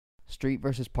Street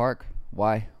versus park.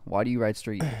 Why? Why do you ride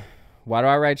street? Why do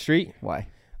I ride street? Why?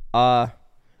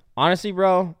 Honestly,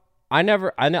 bro, I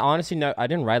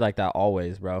didn't ride like that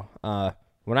always, bro.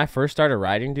 When I first started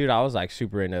riding, dude, I was like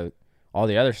super into all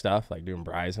the other stuff, like doing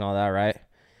brides and all that, right?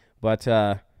 But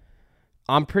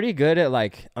I'm pretty good at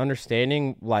like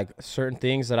understanding like certain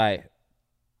things that I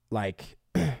like.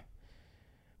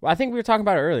 Well, I think we were talking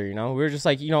about it earlier. You know, we were just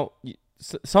like, you know,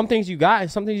 some things you got,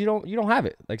 and some things you don't have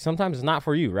it. Like sometimes it's not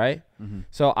for you, right? Mm-hmm.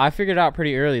 So I figured out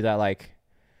pretty early that like,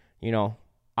 you know,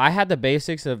 I had the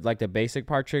basics of like the basic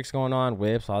park tricks going on,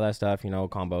 whips, all that stuff, you know,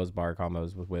 combos, bar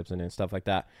combos with whips and stuff like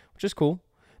that, which is cool.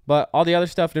 But all the other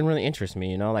stuff didn't really interest me,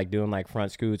 you know, like doing like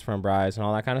front scoots, front brides and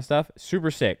all that kind of stuff.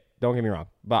 Super sick. Don't get me wrong.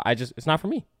 But it's not for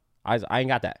me. I ain't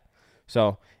got that.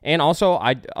 So, and also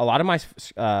a lot of my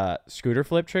scooter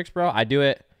flip tricks, bro, I do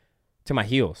it to my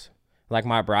heels. Like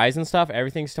my brides and stuff,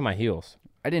 everything's to my heels.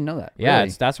 I didn't know that. Yeah, Really?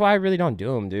 that's why I really don't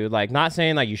do them, dude. Like, not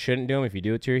saying like you shouldn't do them if you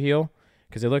do it to your heel,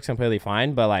 because it looks completely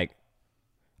fine. But like,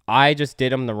 I just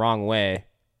did them the wrong way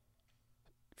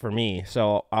for me.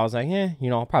 So I was like, you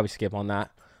know, I'll probably skip on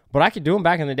that. But I could do them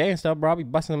back in the day and stuff, bro. I'll be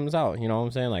busting them out. You know what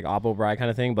I'm saying? Like oppo bride kind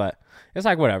of thing. But it's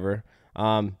like whatever.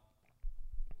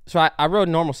 So I rode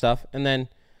normal stuff, and then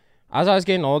as I was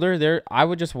getting older, I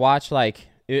would just watch like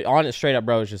on it straight up,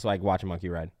 bro. It was just like watch a monkey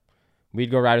ride. We'd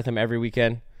go ride with him every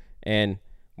weekend, and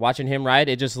watching him ride,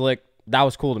 it just looked, that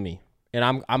was cool to me.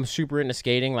 And I'm super into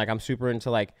skating. Like I'm super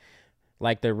into like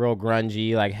the real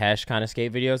grungy, like Hesh kind of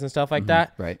skate videos and stuff like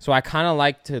that. Right. So I kind of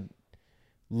like to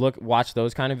watch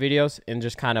those kind of videos and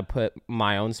just kind of put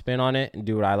my own spin on it and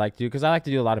do what I like to do. Cause I like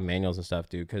to do a lot of manuals and stuff,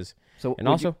 dude.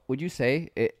 Would you say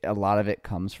a lot of it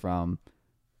comes from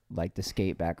like the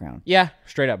skate background? Yeah,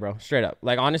 straight up, bro. Straight up.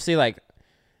 Like honestly, like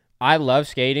I love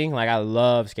skating. Like I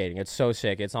love skating. It's so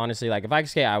sick. It's honestly like if I could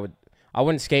skate, I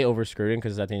wouldn't skate over scootering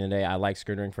because at the end of the day, I like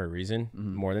scootering for a reason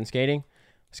more than skating.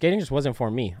 Skating just wasn't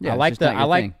for me. Yeah, I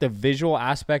like the visual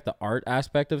aspect, the art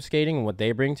aspect of skating and what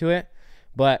they bring to it.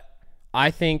 But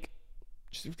I think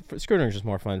scootering is just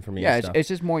more fun for me. Yeah, it's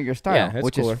just more your style,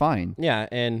 which cooler. Is fine. Yeah,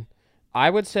 and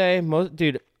I would say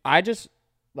I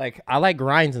like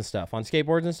grinds and stuff on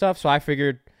skateboards and stuff. So I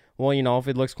figured, well, you know, if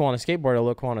it looks cool on a skateboard, it'll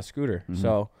look cool on a scooter. Mm-hmm.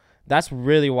 So that's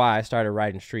really why I started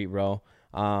riding street, bro.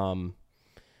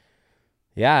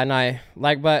 Yeah,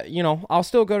 and but you know, I'll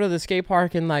still go to the skate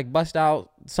park and like bust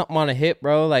out something on a hip,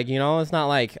 bro. Like, you know, it's not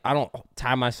like I don't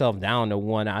tie myself down to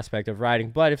one aspect of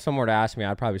riding. But if someone were to ask me,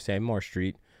 I'd probably say more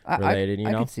street related.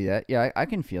 I can see that. Yeah, I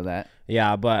can feel that.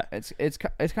 Yeah, but it's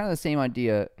kind of the same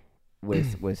idea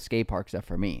with skate park stuff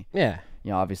for me. Yeah.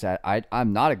 You know, obviously,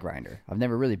 I'm not a grinder. I've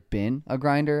never really been a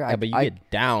grinder. Yeah, but you get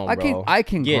down, bro. I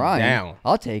can get grind. Down.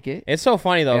 I'll take it. It's so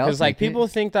funny, though, because, like, people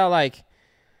think that, like,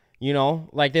 you know,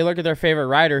 like, they look at their favorite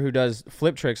rider who does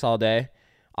flip tricks all day.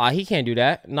 He can't do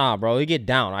that. Nah, bro. He get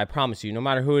down. I promise you. No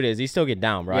matter who it is, he still get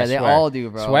down, bro. Yeah, they all do,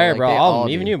 bro. Swear, like, bro. All of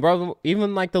them. Even you, bro.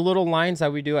 Even, like, the little lines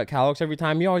that we do at Calix every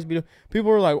time, you always be...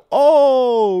 People are like,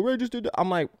 oh, Ray just did that.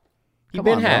 I'm like... He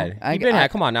been had.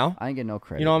 Come on now. I ain't getting no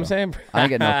credit. You know what I'm saying? I ain't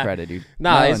getting no credit, dude.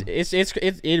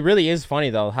 It really is funny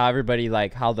though how everybody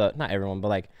like how not everyone but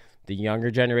like the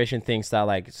younger generation thinks that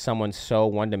like someone's so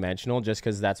one dimensional just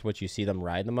because that's what you see them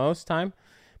ride the most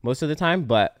of the time.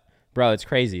 But bro, it's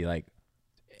crazy. Like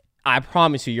I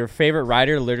promise you, your favorite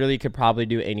rider literally could probably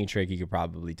do any trick you could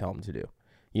probably tell them to do.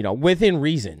 You know, within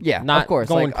reason. Yeah, not of course.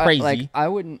 Going crazy. I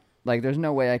wouldn't like. There's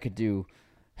no way I could do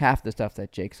half the stuff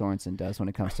that Jake Sorensen does when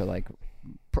it comes to like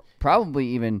probably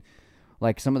even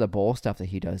like some of the bowl stuff that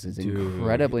he does is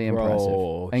incredibly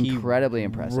impressive. Incredibly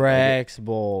impressive. Wrecks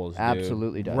bowls.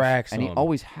 Absolutely does. Wrecks and he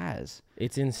always has.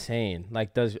 It's insane.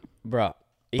 Like bro.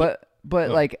 But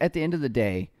like at the end of the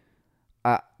day,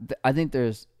 I think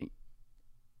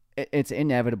it's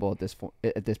inevitable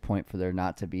at this point for there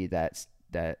not to be that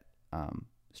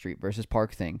street versus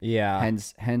park thing. Yeah.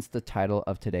 Hence the title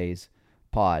of today's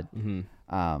pod. Mm-hmm.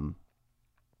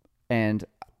 And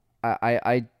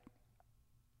I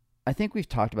think we've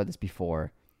talked about this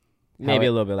before. Maybe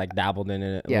a little bit, like dabbled in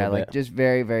it. Yeah, like bit. just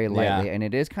very, very lightly, Yeah. and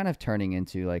it is kind of turning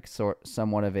into like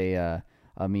somewhat of a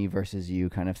me versus you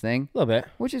kind of thing. A little bit,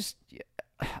 which is,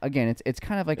 again, it's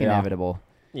kind of like inevitable.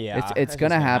 Yeah, it's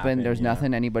gonna happen. There's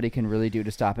nothing anybody can really do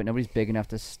to stop it. Nobody's big enough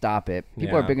to stop it.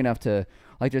 People are big enough to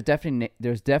like.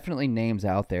 There's definitely names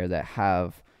out there that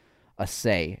have a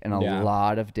say in a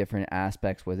lot of different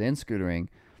aspects within scootering,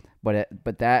 but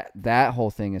that whole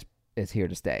thing is here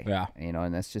to stay. Yeah, you know,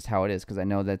 and that's just how it is because I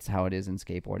know that's how it is in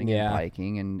skateboarding and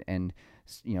biking and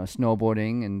you know,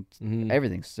 snowboarding and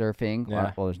everything, surfing.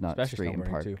 Yeah. Well, there's not Especially street and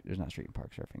park. too. There's not street and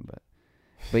park surfing, but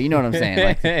But you know what I'm saying?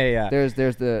 Like, yeah. There's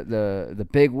the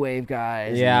big wave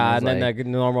guys. Yeah, and then the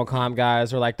normal comp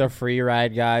guys or like the free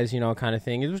ride guys, you know, kind of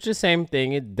thing. It was just the same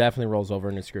thing. It definitely rolls over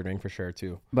into scootering for sure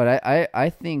too. But I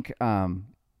think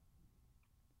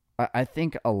I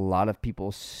think a lot of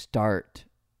people start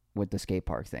with the skate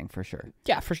park thing for sure.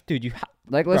 Yeah, dude.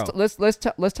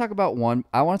 Let's talk about one.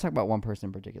 I want to talk about one person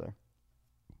in particular,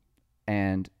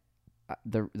 and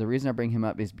the reason I bring him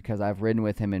up is because I've ridden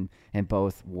with him in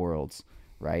both worlds.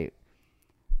 Right,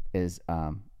 is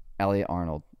Elliot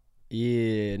Arnold.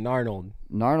 Yeah, Narnold.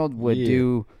 Narnold would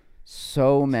do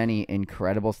so many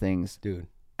incredible things, dude,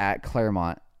 at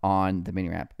Claremont on the mini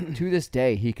ramp. To this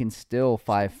day, he can still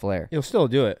 5 flare. He'll still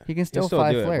do it. He can still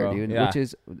 5 flare, bro. dude. Yeah. Which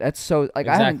is so like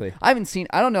exactly. I haven't seen.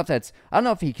 I don't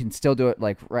know if he can still do it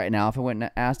like right now if I went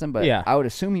and asked him, but yeah. I would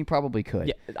assume he probably could.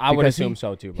 Yeah, I would assume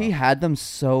so too. Bro. He had them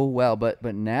so well, but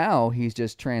now he's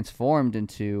just transformed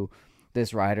into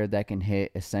this rider that can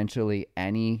hit essentially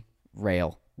any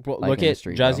rail. Well, like look at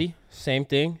Juzzy, same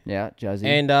thing. Yeah, Juzzy.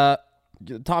 And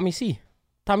Tommy C.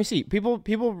 People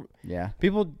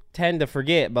tend to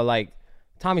forget, but like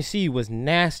Tommy C was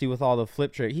nasty with all the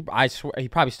flip trick. I swear he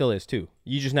probably still is too.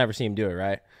 You just never see him do it,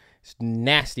 right? It's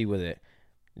nasty with it.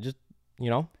 Just, you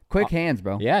know, quick hands,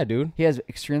 bro. Yeah, dude. He has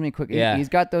extremely quick. Yeah. He's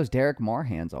got those Derek Marr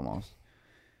hands almost.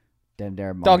 Don't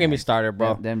get me started,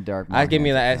 bro. Them dark. I give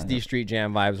me the SD Street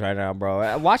Jam vibes right now,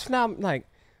 bro. Watch now, I'm like,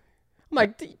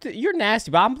 you're nasty,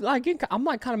 but I'm like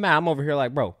kind of mad. I'm over here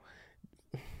like, bro.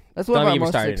 That's one of our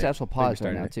most successful pods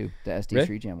right now too. The SD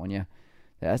Street Jam one, yeah.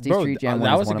 The SD Street Jam one.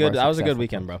 That was a good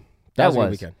weekend, bro. That was a good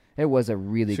weekend. It was a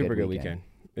really super good weekend.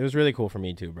 It was really cool for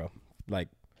me too, bro. Like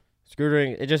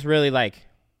scootering, it just really like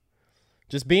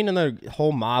just being in the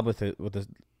whole mob with the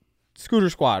scooter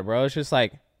squad, bro. It's just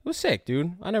like. It was sick,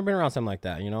 dude. I never been around something like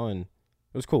that, you know, and it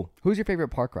was cool. Who's your favorite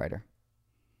park rider?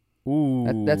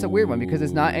 Ooh, that's a weird one because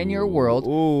it's not in your world.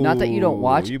 Ooh, not that you don't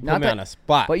watch. You put me on a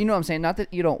spot. But you know what I'm saying? Not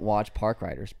that you don't watch park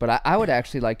riders, but I would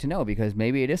actually like to know because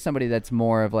maybe it is somebody that's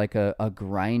more of like a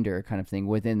grinder kind of thing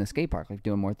within the skate park, like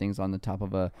doing more things on the top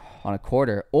of on a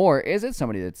quarter, or is it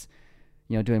somebody that's,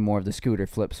 you know, doing more of the scooter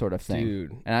flip sort of thing?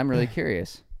 Dude. And I'm really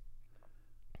curious.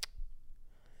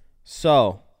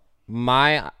 So,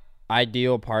 my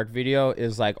ideal park video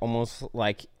is like almost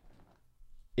like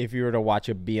if you were to watch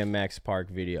a BMX park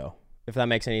video, if that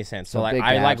makes any sense. So like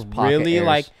I like really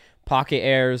like pocket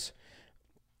airs,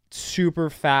 super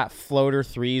fat floater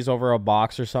threes over a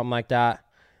box or something like that.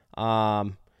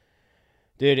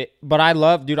 Dude, but I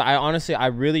honestly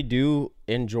really do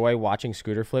enjoy watching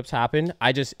scooter flips happen.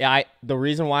 The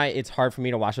reason why it's hard for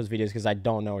me to watch those videos because I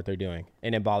don't know what they're doing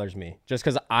and it bothers me just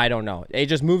because I don't know. It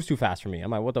just moves too fast for me.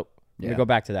 I'm like, what the? Let me go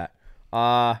back to that.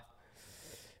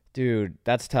 Dude,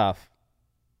 that's tough.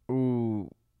 Ooh.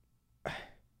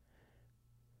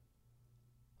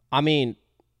 I mean,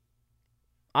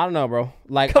 I don't know, bro.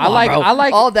 Like I like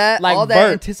all that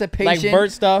Bert, anticipation. Like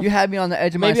vert stuff. You had me on the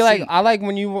edge of my seat. Maybe like I like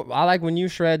when you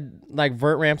shred like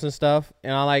vert ramps and stuff,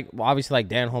 and I like obviously like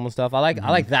Dan Holm and stuff. I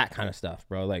like that kind of stuff,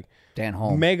 bro. Like Dan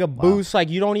Holm, mega boost. Like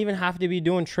you don't even have to be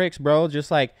doing tricks, bro.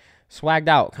 Just like swagged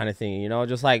out kind of thing, you know.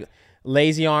 Just like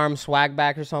lazy arm swag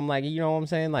back or something, like, you know what I'm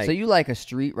saying? Like, so you like a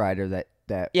street rider that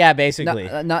yeah, basically.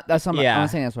 Not that's I'm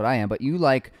not saying that's what I am, but you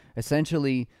like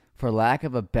essentially, for lack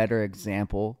of a better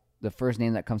example, the first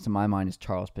name that comes to my mind is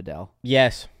Charles Padell.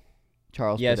 Yes.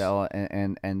 Charles Padell,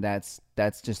 and that's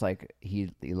just like he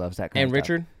loves that kind of stuff. And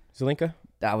Richard Zelinka?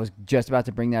 I was just about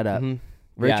to bring that up.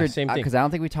 Mm-hmm. Richard, same thing. Because I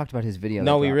don't think we talked about his video.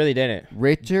 No, we really didn't.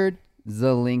 Richard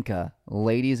Zelinka,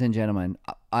 ladies and gentlemen,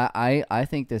 I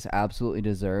think this absolutely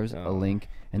deserves a link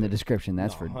in the description.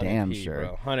 That's for damn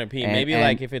sure. Bro. 100p. Maybe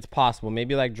like if it's possible,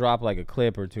 maybe like drop like a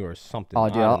clip or two or something. Oh,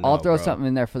 dude, I'll throw something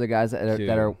in there for the guys that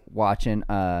are watching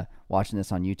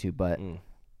this on YouTube. But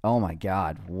oh my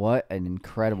God, what an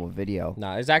incredible video!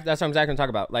 Nah, exactly. That's what I'm exactly gonna talk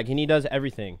about. Like, and he does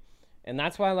everything, and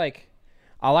that's why like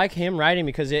I like him riding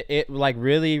because it like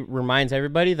really reminds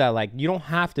everybody that like you don't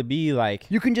have to be like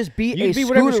you can just be a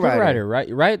scooter rider,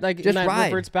 right? Like, just and that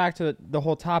reverts back to the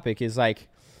whole topic is like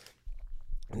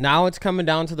now it's coming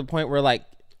down to the point where like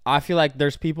I feel like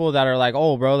there's people that are like,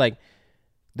 oh, bro, like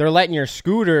they're letting your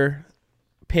scooter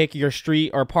pick your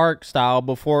street or park style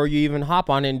before you even hop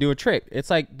on it and do a trick. It's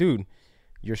like, dude,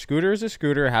 your scooter is a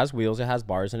scooter. It has wheels. It has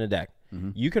bars and a deck.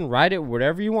 Mm-hmm. You can ride it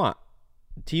whatever you want.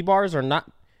 T-bars are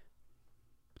not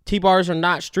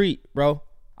street, bro.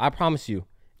 I promise you.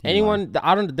 Anyone,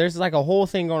 there's like a whole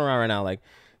thing going around right now. Like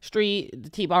street, the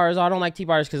T-bars. I don't like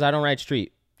T-bars because I don't ride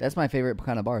street. That's my favorite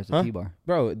kind of bar, is the T-bar.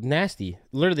 Bro, nasty.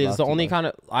 Literally, it's the only kind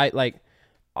of,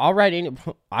 I'll ride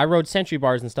I rode Century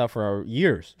bars and stuff for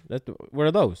years. What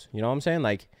are those? You know what I'm saying?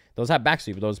 Like, those have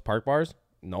backseat, but those park bars,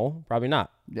 No, probably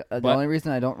not. The only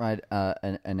reason I don't ride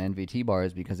an NVT bar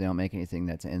is because they don't make anything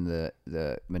that's in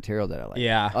the material that I like.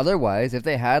 Yeah. Otherwise, if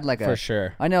they had like For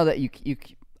sure. I know that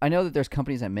I know that there's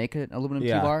companies that make an aluminum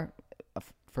T-bar.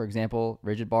 For example,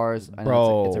 rigid bars. I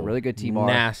know it's a really good T-bar.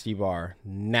 Nasty bar.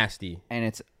 Nasty.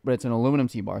 And but it's an aluminum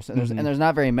T-bar. So there's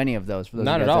not very many of those for those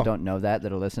guys that don't know that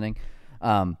are listening.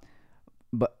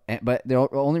 But the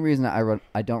only reason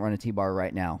I don't run a T-bar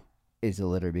right now is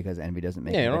literally because Envy doesn't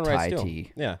make a tie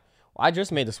T. Yeah. Well, I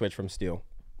just made the switch from steel.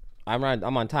 I'm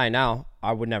on tie now.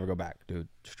 I would never go back, dude.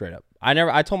 Straight up.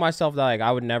 I told myself that like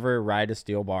I would never ride a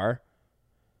steel bar.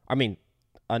 I mean,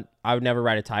 I would never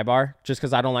ride a tie bar just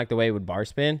because I don't like the way it would bar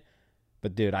spin.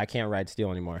 But dude, I can't ride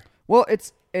steel anymore. Well,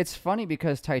 it's funny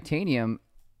because titanium,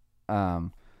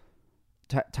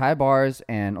 tie bars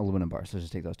and aluminum bars. So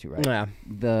just take those two, right? Yeah.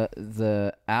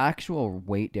 The actual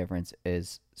weight difference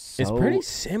is it's pretty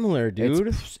similar,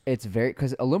 dude. It's very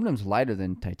because aluminum's lighter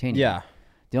than titanium. Yeah.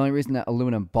 The only reason that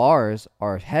aluminum bars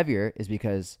are heavier is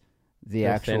because the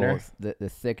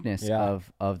thickness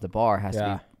of the bar has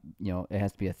to be, it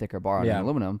has to be a thicker bar on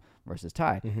aluminum versus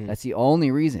tie. Mm-hmm. That's the only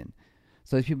reason.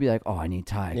 So these people be like, oh, I need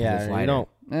tie. Yeah, it's lighter.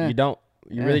 You don't.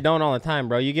 You really don't all the time,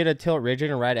 bro. You get a tilt rigid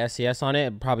and ride SCS on it,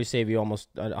 it'd probably save you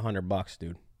almost $100,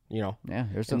 dude. Yeah.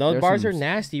 Those bars are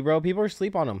nasty, bro. People are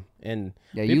asleep on them, and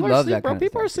you love that, bro.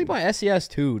 People are asleep on SCS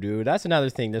too, dude. That's another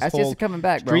thing. This SCS whole is coming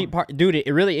back, bro. Dude,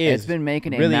 it really is. It's been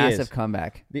making a massive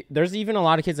comeback. There's even a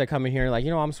lot of kids that come in here like,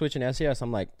 I'm switching SCS.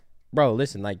 I'm like, bro,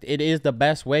 listen, like it is the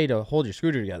best way to hold your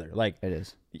scooter together. Like it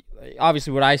is.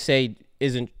 Obviously, what I say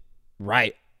isn't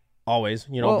right always,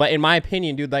 but in my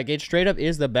opinion, dude, like it straight up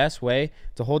is the best way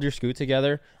to hold your scoot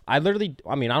together. I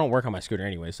don't work on my scooter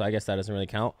anyway, so I guess that doesn't really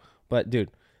count. But dude,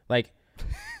 like,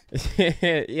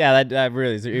 yeah, that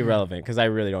really is irrelevant because I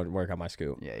really don't work on my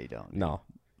scoot. Yeah, you don't. No.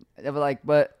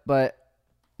 But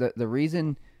the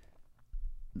reason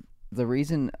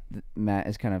Matt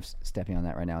is kind of stepping on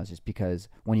that right now is just because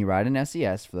when you ride an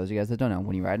SCS, for those of you guys that don't know,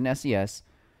 when you ride an SCS,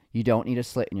 you don't need a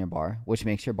slit in your bar, which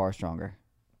makes your bar stronger.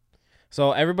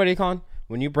 So everybody,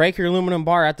 when you break your aluminum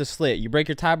bar at the slit, you break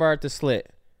your tie bar at the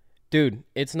slit, dude,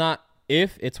 it's not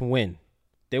if, it's when.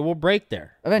 They will break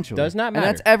there. Eventually. Does not matter.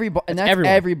 And that's every bar. And that's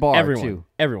every bar, too.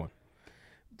 Everyone.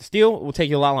 Steel will take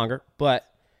you a lot longer, but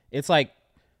it's like,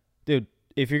 dude,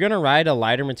 if you're going to ride a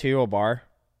lighter material bar,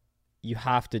 you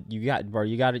got to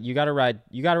ride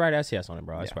SCS on it,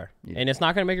 bro. I swear. And it's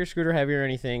not going to make your scooter heavier or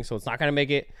anything, so it's not going to make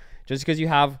it, just because you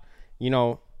have,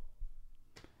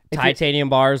 titanium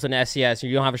bars and SCS,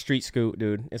 you don't have a street scoot,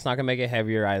 dude. It's not gonna make it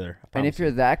heavier either. And if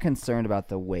you're that concerned about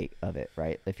the weight of it,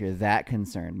 right? If you're that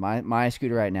concerned, my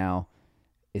scooter right now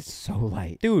is so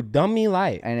light, dude. Dummy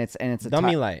light, and it's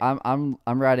dummy light. I'm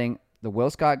riding the Will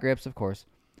Scott grips, of course,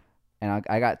 and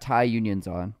I got tie unions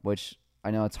on, which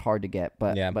I know it's hard to get,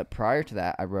 but prior to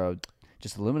that, I rode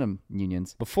just aluminum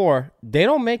unions. Before they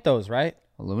don't make those, right?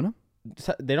 Aluminum.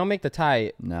 They don't make the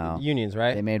tie unions,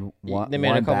 right? They made one. They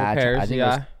made a couple batch, pairs. I think it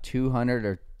was 200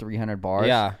 or 300 bars.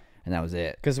 Yeah, and that was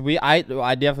it. Because I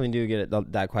definitely do get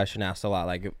that question asked a lot.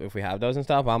 Like if we have those and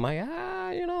stuff, I'm like,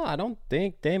 I don't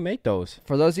think they make those.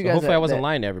 For those of you guys, hopefully I wasn't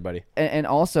lying to everybody. And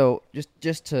also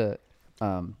just to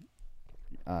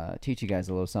teach you guys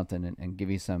a little something and give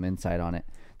you some insight on it.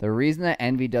 The reason that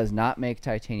Envy does not make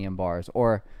titanium bars,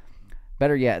 or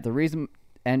better yet, the reason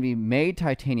Envy made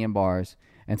titanium bars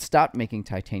and stopped making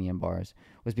titanium bars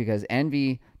was because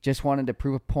Envy just wanted to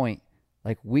prove a point.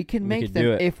 Like, we can make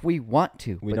them if we want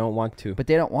to. We don't want to. But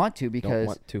they don't want to because... Don't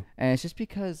want to. And it's just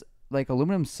because, like,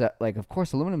 of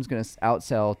course, aluminum's going to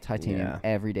outsell titanium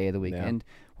every day of the week. Yeah. And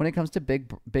when it comes to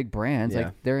big brands,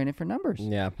 like, they're in it for numbers.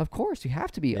 Yeah. Of course, you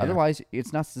have to be. Yeah. Otherwise,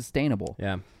 it's not sustainable.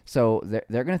 Yeah. So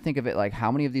they're going to think of it like,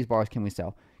 how many of these bars can we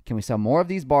sell? Can we sell more of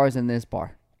these bars than this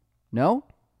bar? No?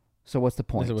 So what's the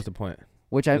point? What's the point?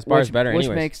 Which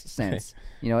makes sense,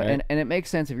 and it makes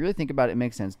sense if you really think about it. It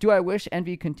makes sense. Do I wish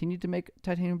Envy continued to make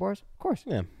titanium bars? Of course,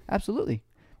 absolutely,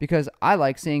 because I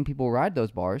like seeing people ride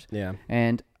those bars. Yeah,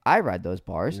 and I ride those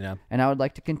bars. Yeah, and I would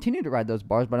like to continue to ride those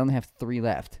bars, but I only have 3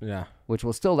 left. Yeah, which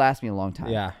will still last me a long time.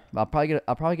 Yeah, I'll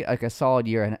probably get like a solid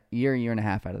year and a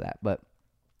half out of that. But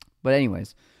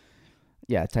anyways,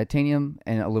 yeah, titanium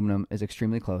and aluminum is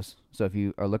extremely close. So if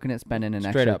you are looking at spending an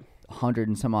extra $100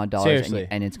 and some odd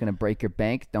and it's gonna break your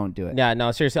bank, don't do it. Yeah,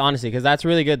 no, seriously, honestly, because that's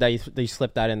really good that you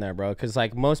slipped that in there, bro. Because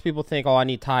like most people think, I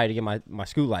need tie to get my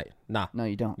scoot light. Nah, no,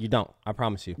 you don't. You don't. I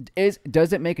promise you.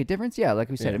 Does it make a difference? Yeah, like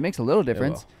we said, it makes a little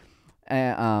difference.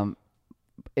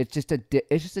 It's just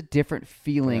a different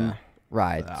feeling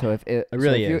ride. So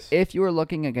if you were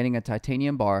looking at getting a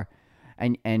titanium bar,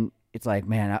 and it's like,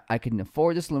 man, I can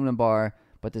afford this aluminum bar,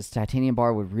 but this titanium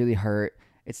bar would really hurt.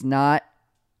 It's not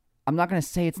I'm not gonna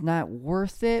say it's not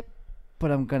worth it,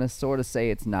 but I'm gonna sort of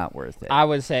say it's not worth it. I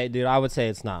would say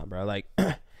it's not, bro. Like,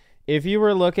 if you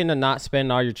were looking to not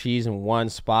spend all your cheese in one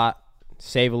spot,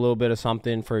 save a little bit of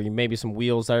something for maybe some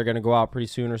wheels that are gonna go out pretty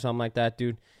soon or something like that,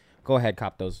 dude, go ahead,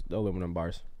 cop those aluminum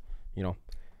bars, you know.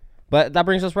 But that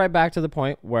brings us right back to the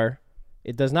point where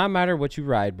it does not matter what you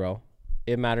ride, bro.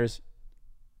 It matters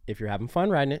if you're having fun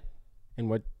riding it,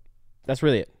 and that's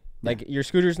really it. Like, your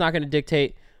scooter's not gonna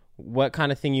dictate what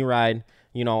kind of thing you ride.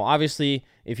 You know, obviously,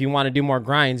 if you want to do more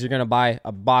grinds, you're going to buy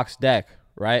a box deck,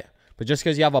 right? But just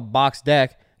because you have a box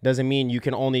deck doesn't mean you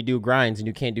can only do grinds and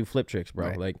you can't do flip tricks, bro.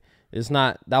 Right. Like, it's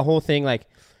not that whole thing. Like,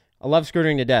 I love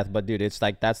scootering to death, but, dude, it's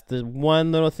like that's the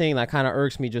one little thing that kind of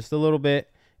irks me just a little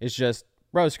bit. It's just,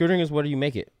 bro, scootering is what do you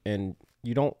make it? And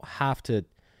you don't have to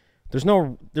 – there's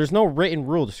no written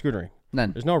rule to scootering.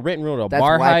 None. There's no written rule to That's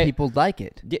bar height. That's why people like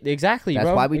it. Exactly, That's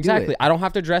bro. why we exactly. do it. I don't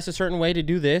have to dress a certain way to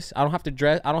do this. I don't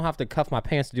have to cuff my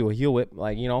pants to do a heel whip.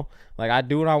 Like, you know, like I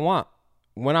do what I want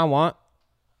when I want,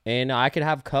 and I could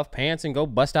have cuff pants and go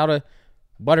bust out a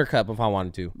buttercup if I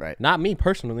wanted to. Right. Not me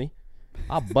personally.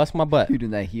 I'll bust my butt. You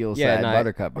doing that heel side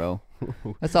buttercup, bro?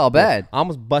 That's all bad. I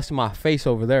almost busted my face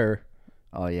over there.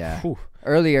 Oh yeah. Whew.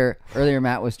 Earlier,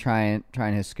 Matt was trying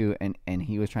his scoot, and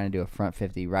he was trying to do a front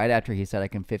 50 right after he said I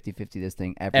can 50-50 this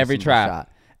thing every single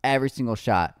shot. Every single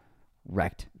shot,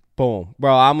 wrecked. Boom,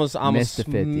 bro. I almost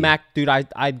smacked, dude.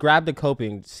 I grabbed the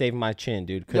coping, saved my chin,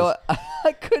 dude. Yo,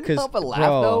 I couldn't help but laugh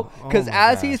though, because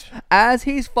as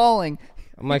he's falling,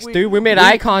 I'm like, dude, we made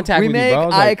eye contact. We made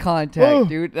eye contact,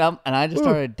 dude, and I just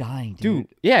started dying, dude.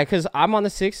 Yeah, because I'm on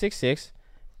the 666,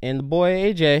 and the boy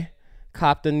AJ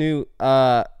copped a new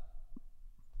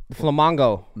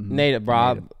Flamingo native,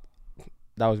 bro. Native.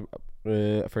 That was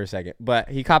for a second, but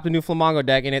he copped a new Flamingo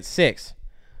deck, and it's 6.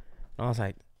 And I was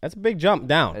like, that's a big jump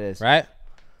down, it is, right?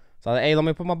 So I was like, hey, let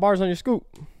me put my bars on your scoot.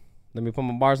 Let me put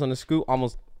my bars on the scoot.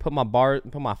 Almost put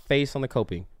my face on the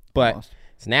coping, but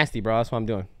it's nasty, bro. That's what I'm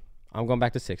doing. I'm going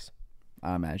back to 6.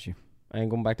 I'm at you. I ain't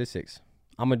going back to 6.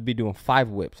 I'm gonna be doing 5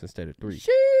 whips instead of 3.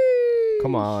 Sheesh.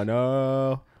 Come on,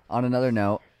 On another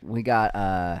note, we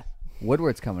got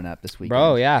Woodward's coming up this weekend.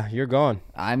 Bro, yeah, you're going.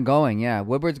 I'm going, yeah.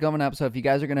 Woodward's coming up, so if you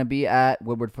guys are going to be at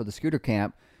Woodward for the Scooter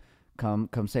Camp, come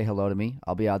say hello to me.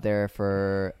 I'll be out there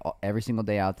for every single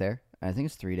day out there. I think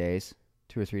it's 3 days,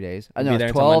 2 or 3 days. I know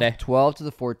it's 12 to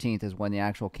the 14th is when the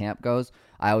actual camp goes.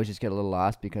 I always just get a little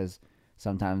lost because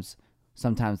sometimes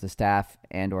the staff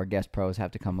and or guest pros have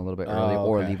to come a little bit early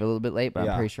or leave a little bit late, but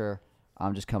I'm pretty sure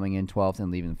I'm just coming in 12th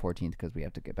and leaving the 14th because we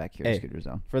have to get back here to Scooter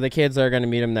Zone. For the kids that are going to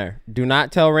meet him there, do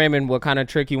not tell Raymond what kind of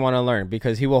trick you want to learn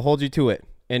because he will hold you to it.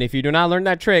 And if you do not learn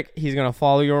that trick, he's going to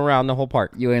follow you around the whole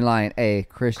park. You ain't lying. Hey,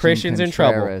 Christian's in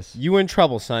trouble. You in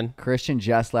trouble, son. Christian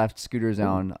just left Scooter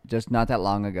Zone just not that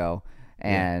long ago.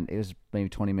 And it was maybe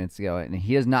 20 minutes ago. And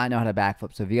he does not know how to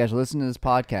backflip. So if you guys listen to this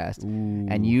podcast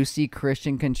and you see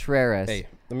Christian Contreras. Hey,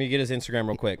 let me get his Instagram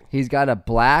real quick. He's got a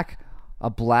black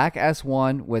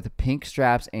S1 with pink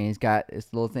straps, and he's got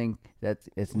this little thing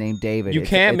it's named David. You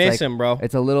can't miss him, bro.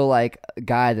 It's a little like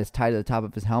guy that's tied to the top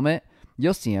of his helmet.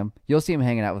 You'll see him. You'll see him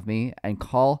hanging out with me, and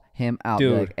call him out.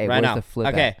 Dude, like, hey, right where's now. The flip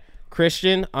okay, at?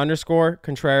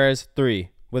 Christian_Contreras 3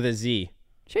 with a Z.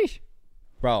 Sheesh,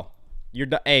 bro.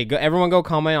 Hey, everyone go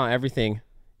comment on everything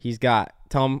he's got.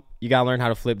 Tell him you gotta learn how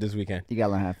to flip this weekend. You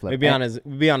gotta learn how to flip. Be on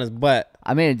his butt.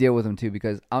 I made a deal with him too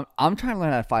because I'm trying to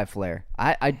learn how to 5 flare.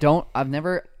 I've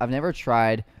never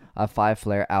tried a 5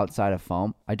 flare outside of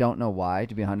foam. I don't know why,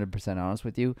 to be 100% honest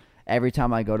with you. Every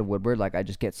time I go to Woodward, like I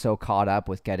just get so caught up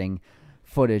with getting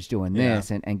footage doing this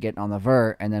and getting on the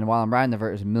vert, and then while I'm riding the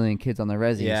vert, there's a million kids on the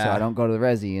resi, so I don't go to the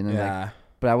resi, and then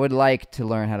but I would like to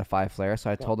learn how to 5 flare,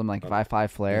 so I told him like if I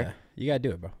 5 flare, you gotta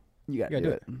do it, bro. You gotta do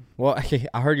it. Well,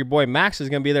 I heard your boy Max is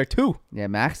gonna be there too. Yeah,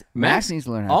 Max needs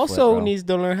to learn how to flip. Also needs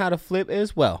to learn how to flip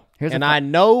as well. And I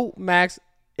know Max,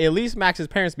 at least Max's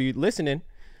parents be listening.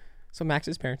 So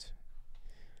Max's parents.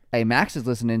 Hey, Max is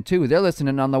listening too. They're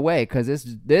listening on the way because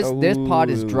this pod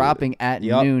is dropping at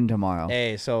noon tomorrow.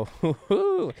 Hey, so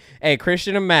hey,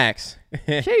 Christian and Max.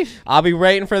 Sheesh. I'll be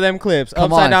waiting for them clips.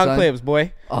 Come Upside on, down son. clips,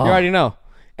 boy. You already know.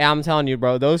 And I'm telling you,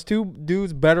 bro, those two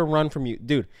dudes better run from you,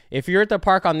 dude. If you're at the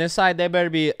park on this side, they better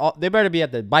be at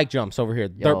the bike jumps over here,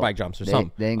 dirt bike jumps or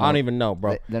something. I don't even know,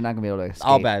 bro. They're not gonna be able to escape.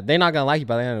 All bad. They're not gonna like you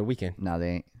by the end of the weekend. No, they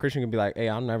ain't. Christian can be like, hey,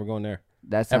 I'm never going there.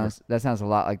 That sounds a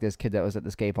lot like this kid that was at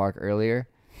the skate park earlier.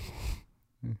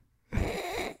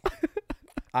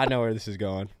 I know where this is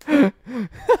going.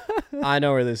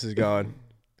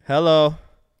 Hello.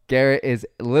 Garrett is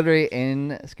literally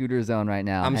in Scooter Zone right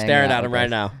now. I'm staring at him right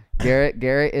now.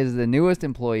 Garrett is the newest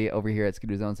employee over here at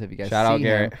Scooter Zone. So if you guys see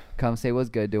him, come say what's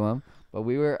good to him. But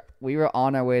we were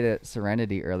on our way to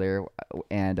Serenity earlier,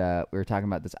 and we were talking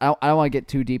about this. I don't want to get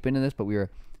too deep into this, but we were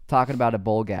talking about a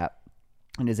bowl gap,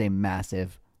 and it's a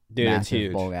massive, it's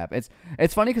huge. Bowl gap. It's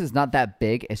funny because it's not that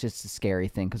big. It's just a scary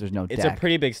thing because there's no deck. It's a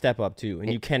pretty big step up too,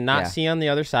 and you cannot see on the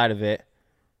other side of it.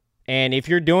 And if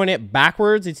you're doing it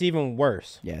backwards, it's even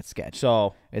worse. Yeah, it's sketch.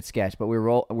 So it's sketch. But we're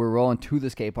rolling to the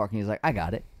skate park, and he's like, "I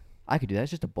got it. I could do that.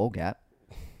 It's just a bowl gap."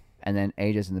 And then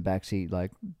AJ's in the back seat,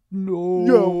 like, "No,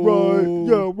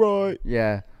 yeah, right."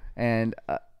 Yeah, and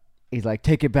he's like,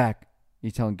 "Take it back."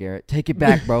 He's telling Garrett, "Take it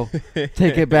back, bro.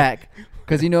 Take it back,"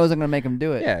 because he knows I'm gonna make him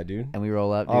do it. Yeah, dude. And we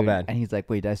roll up, dude, all bad. And he's like,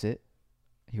 "Wait, that's it?"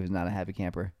 He was not a happy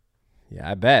camper. Yeah,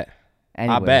 I bet.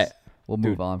 Anyways, I bet. We'll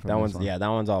move on from that this one's one. Yeah, that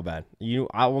one's all bad.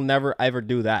 I will never ever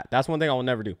do that. That's one thing I will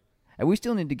never do. And we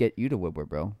still need to get you to Woodward,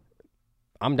 bro.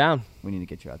 I'm down. We need to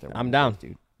get you out there. I'm down,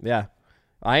 dude. Yeah,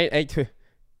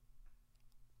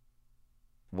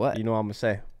 What? You know what I'm gonna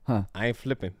say? Huh? I ain't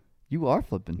flipping. You are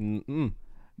flipping. Mm-mm.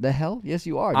 The hell? Yes,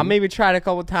 you are. I maybe tried a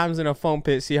couple times in a foam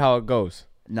pit, see how it goes.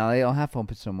 No, they don't have foam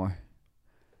pits no more.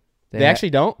 They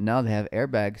actually don't? No, they have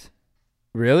airbags.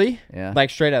 Really? Yeah. Like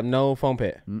straight up no foam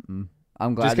pit. Mm-mm.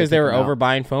 I'm glad. Just because they were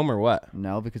overbuying foam or what?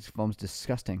 No, because foam's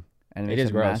disgusting and It it makes is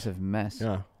a gross. massive mess.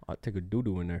 Yeah, I'll take a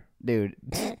doo-doo in there. Dude,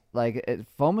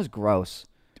 foam is gross.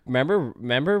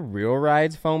 Remember Real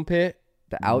Ride's foam pit?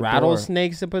 The outdoor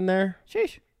rattlesnakes up in there?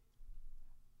 Sheesh.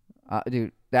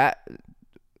 Dude, that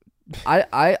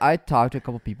I talked to a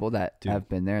couple people that have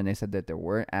been there, and they said that there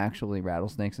weren't actually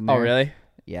rattlesnakes in there. Oh, really?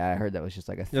 Yeah, I heard that was just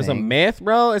like a thing. There's a myth,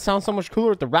 bro. It sounds so much cooler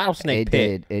with the rattlesnake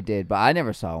pit. It did, but I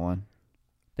never saw one.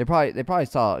 They probably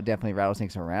saw definitely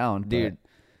rattlesnakes around, dude.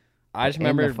 I just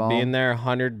remember being there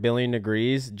 100 billion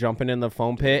degrees, jumping in the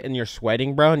foam pit, and you're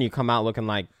sweating, bro, and you come out looking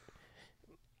like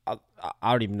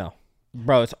I don't even know,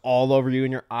 bro. It's all over you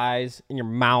in your eyes, in your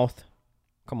mouth.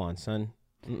 Come on, son.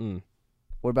 Mm-mm.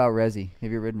 What about resi?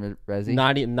 Have you ridden resi?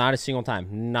 Not a single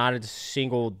time. Not a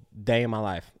single day in my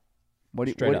life.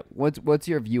 What's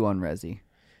your view on resi?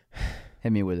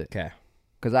 Hit me with it. Okay.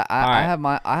 Because I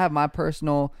have my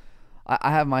personal, I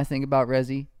have my thing about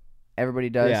resi. Everybody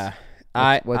does.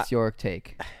 Yeah. What's your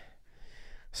take?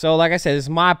 So, like I said, this is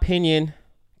my opinion.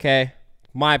 Okay,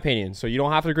 my opinion. So you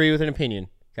don't have to agree with an opinion.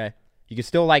 Okay, you can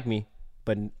still like me,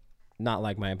 but not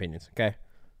like my opinions. Okay,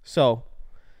 so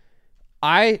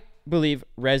I believe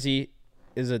resi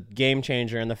is a game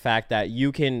changer in the fact that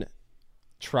you can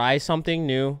try something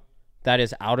new that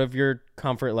is out of your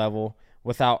comfort level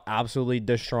without absolutely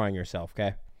destroying yourself.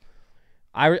 Okay,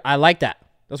 I like that.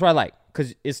 That's what I like.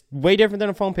 Because it's way different than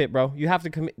a foam pit, bro. You have to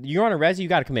commit. You're on a resi, you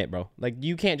got to commit, bro. Like,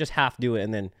 you can't just half do it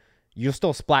and then you'll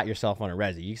still splat yourself on a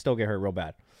resi. You still get hurt real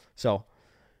bad. So,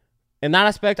 in that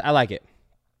aspect, I like it.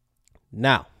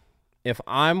 Now, if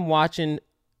I'm watching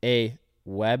a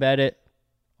web edit,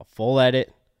 a full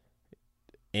edit,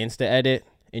 Insta edit,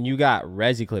 and you got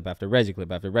resi clip after resi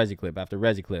clip after resi clip after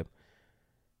resi clip,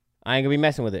 I ain't gonna be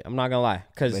messing with it. I'm not gonna lie.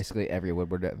 Cause basically every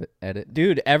Woodward edit.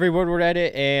 Dude, every Woodward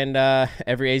edit and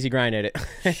every AZ grind edit.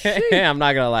 I'm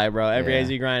not gonna lie, bro. Every AZ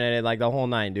grind edit, like the whole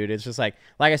nine, dude. It's just like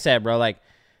I said, bro, like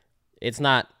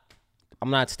I'm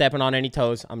not stepping on any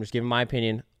toes. I'm just giving my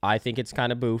opinion. I think it's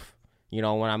kind of boof. You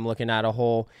know, when I'm looking at a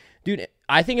whole dude,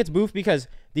 I think it's boof because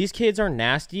these kids are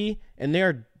nasty and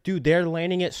they're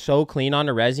landing it so clean on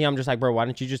the resi. I'm just like, bro, why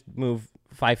don't you just move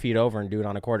 5 feet over and do it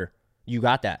on a quarter? You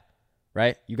got that.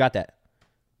 Right? You got that.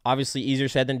 Obviously, easier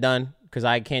said than done because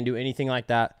I can't do anything like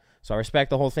that. So I respect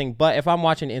the whole thing. But if I'm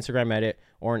watching an Instagram edit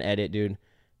or an edit, dude,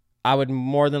 I would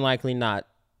more than likely not.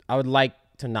 I would like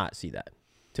to not see that,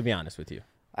 to be honest with you.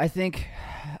 I think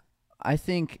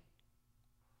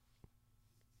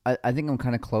I'm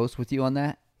kind of close with you on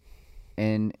that.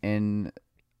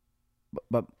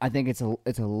 But I think it's a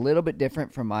little bit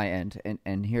different from my end.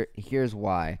 And here's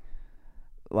why.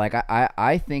 Like,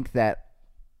 I think that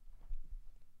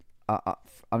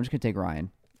I'm just gonna take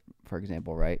Ryan, for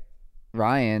example, right?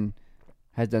 Ryan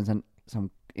has done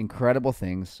some incredible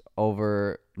things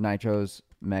over Nitros,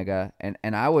 Mega,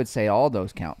 and I would say all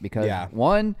those count because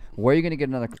one, where are you gonna get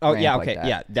another? Oh yeah, okay,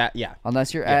 like that?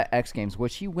 Unless you're at X Games,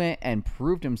 which he went and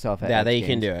proved himself at. Yeah, X that he Games.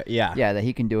 can do it. Yeah, that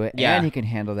he can do it, and he can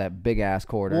handle that big ass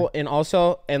quarter. Well, and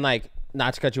also, and like,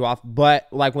 not to cut you off, but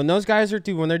like when those guys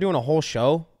when they're doing a whole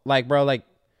show, like, bro, like.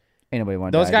 Anybody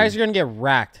want those guys are going to get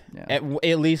racked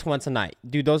at least once a night.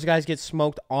 Dude, those guys get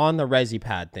smoked on the resi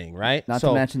pad thing, right? Not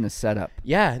to mention the setup.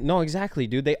 Yeah, no, exactly,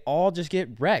 dude. They all just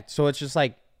get wrecked. So it's just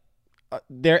like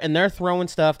they're throwing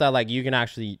stuff that like you can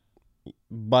actually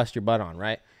bust your butt on,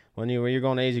 right? When you're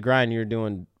going to AZ grind, you're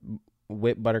doing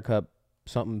whip buttercup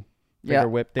something bigger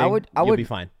whip thing. You'll be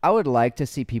fine. I would like to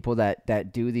see people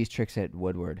that do these tricks at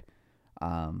Woodward.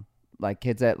 like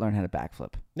kids that learn how to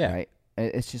backflip. Yeah. Right.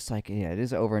 It's just like, yeah, it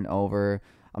is over and over.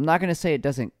 I'm not gonna say it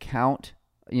doesn't count,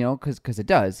 because it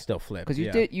does. Still flip. Because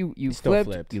you still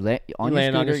flipped. You landed on your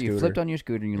scooter. You flipped on your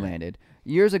scooter and you landed.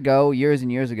 Years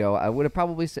and years ago, I would have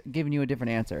probably given you a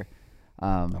different answer.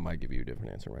 I might give you a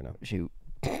different answer right now. Shoot.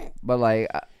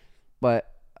 But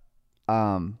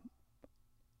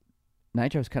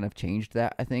Nitro's kind of changed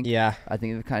that, I think. Yeah. I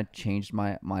think it kind of changed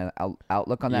my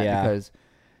outlook on that because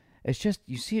it's just,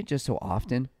 you see it just so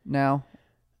often now.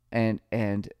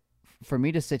 And for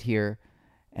me to sit here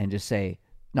and just say,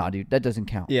 no, dude, that doesn't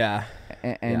count. Yeah.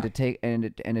 And to take,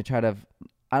 and to try to,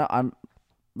 I'm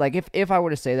like, if I were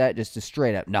to say that just to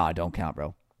straight up, no, don't count,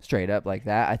 bro. Straight up like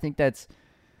that. I think it's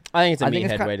a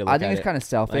meathead way to look at it. I think it's kind of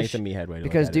selfish. I think it's a meathead way to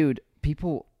because, look at dude,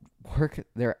 people work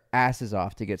their asses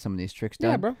off to get some of these tricks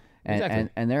done. Yeah, bro. Exactly.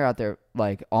 And they're out there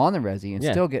like on the resi and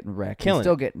still getting wrecked, and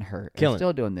still getting hurt, and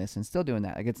still doing this and still doing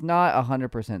that. Like, it's not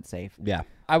 100% safe. Yeah,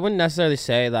 I wouldn't necessarily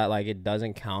say that like it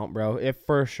doesn't count, bro. If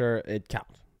for sure it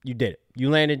counts. You did it.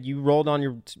 You landed. You rolled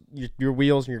on your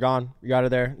wheels, and you're gone. You're out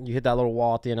of there. You hit that little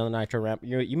wall at the end of the nitro ramp.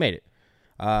 You made it.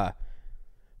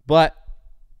 But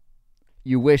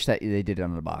you wish that they did it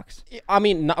under the box. I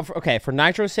mean, for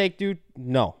nitro's sake, dude.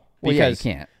 No, because yeah, you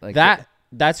can't. Like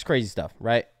that's crazy stuff,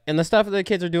 right? And the stuff that the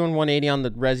kids are doing 180 on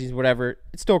the resis, whatever,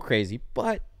 it's still crazy.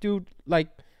 But, dude, like,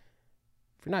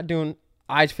 if you're not doing,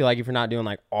 I feel like if you're not doing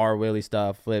like R wheelie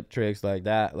stuff, flip tricks like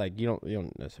that, like you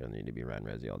don't necessarily need to be riding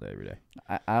resi all day every day.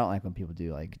 I don't like when people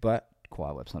do like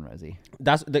quad whips on resi.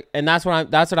 That's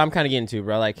what I'm kind of getting to,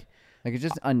 bro. Like it's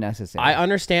just unnecessary. I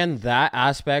understand that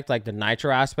aspect, like the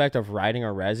nitro aspect of riding a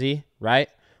resi, right?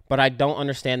 But I don't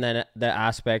understand the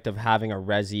aspect of having a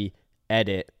resi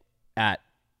edit at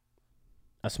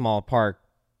a small park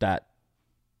that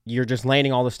you're just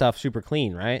landing all the stuff super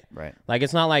clean, right? Right. Like,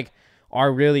 it's not like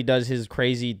R really does his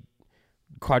crazy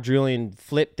quadrillion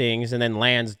flip things and then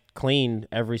lands clean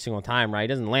every single time, right? He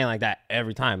doesn't land like that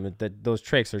every time. Those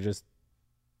tricks are just,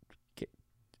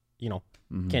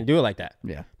 can't do it like that.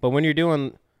 Yeah. But when you're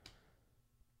doing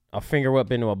a finger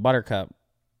whip into a buttercup,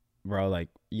 bro, like,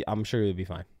 I'm sure you'll be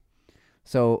fine.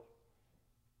 So,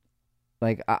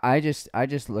 like, I just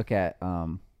look at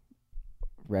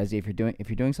resi. If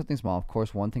you're doing something small, of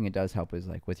course, one thing it does help is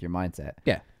like with your mindset.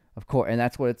 Yeah. Of course, and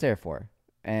that's what it's there for.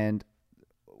 And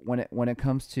when it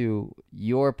comes to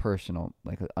your personal,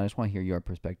 like, I just want to hear your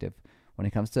perspective when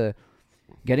it comes to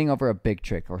getting over a big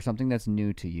trick or something that's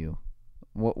new to you.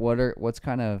 What's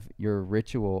kind of your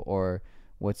ritual, or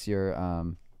what's your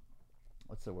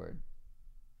what's the word?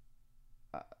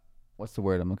 What's the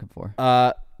word I'm looking for?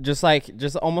 Just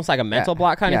almost like a mental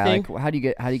block kind of thing. Like, how do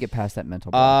you get past that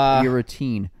mental block? Your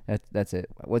routine. That's it.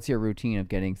 What's your routine of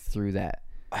getting through that?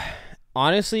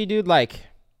 Honestly, dude, like,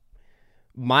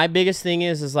 my biggest thing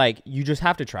is like, you just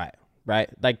have to try it, right?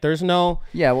 Like, there's no...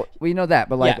 Yeah, well, we know that,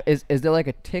 but like, is there like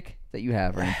a tick that you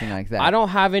have or anything like that? I don't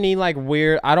have any like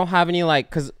weird... I don't have any like...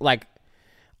 Because like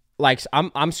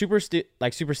I'm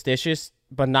superstitious,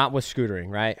 but not with scootering,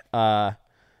 right?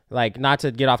 Like, not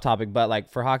to get off topic, but like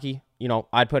for hockey,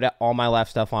 I'd put all my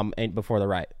left stuff on before the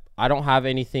right. I don't have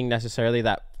anything necessarily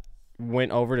that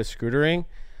went over to scootering.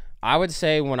 I would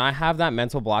say when I have that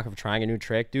mental block of trying a new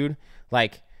trick, dude,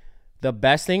 like, the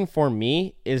best thing for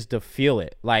me is to feel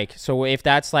it. Like, so if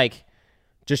that's like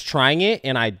just trying it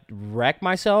and I wreck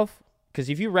myself, because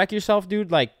if you wreck yourself,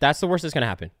 dude, like, that's the worst that's going to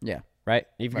happen. Yeah. Right?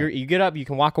 If you get up, you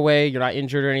can walk away, you're not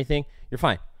injured or anything, you're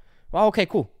fine. Well, okay,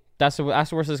 cool. That's the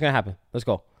worst that's going to happen. Let's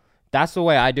go. That's the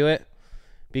way I do it,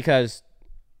 because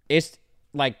it's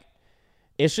like,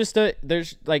 it's just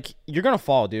there's like, you're going to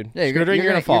fall, dude. Yeah, you're going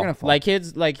to fall. You're gonna fall. Like,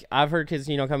 kids, like, I've heard kids,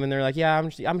 come in there like, yeah, I'm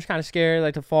just kind of scared,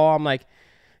 like, to fall. I'm like,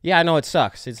 yeah, I know it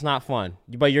sucks. It's not fun,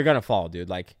 but you're going to fall, dude.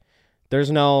 Like,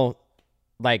 there's no,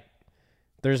 like,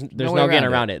 there's no getting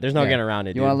around it. There's no getting around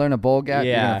it, dude. You want to learn a bowl gap?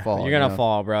 Yeah, you're going to fall. You're going to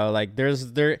fall, bro. Like,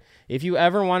 if you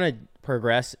ever want to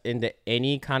progress into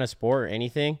any kind of sport or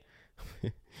anything,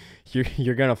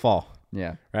 you're going to fall.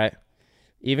 Yeah. Right?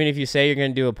 Even if you say you're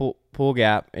going to do a pool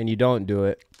gap and you don't do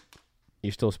it,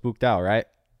 you're still spooked out, right?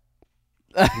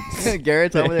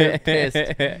 Garrett's over there pissed.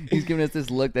 He's giving us this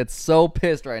look that's so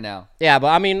pissed right now. Yeah, but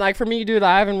I mean, like, for me, dude,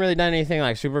 I haven't really done anything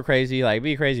like super crazy, like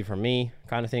be crazy for me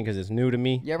kind of thing, because it's new to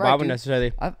me. Yeah, right. I wouldn't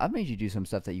necessarily. I've made you do some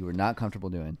stuff that you were not comfortable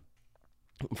doing.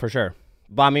 For sure.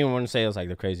 But I mean, I wouldn't say it was like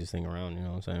the craziest thing around, you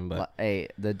know what I'm saying? But hey,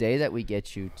 the day that we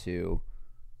get you to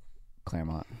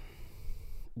Claremont.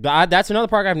 That's another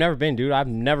park I've never been, dude. I've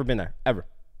never been there, ever.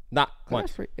 Not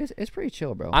once. It's pretty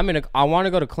chill, bro. I want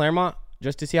to go to Claremont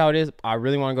just to see how it is. I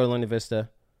really want to go to Linda Vista.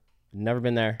 Never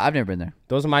been there. I've never been there.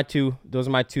 Those are my two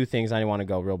things I want to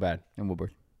go real bad. And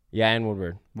Woodward. Yeah, and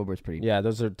Woodward. Woodward's pretty. Yeah,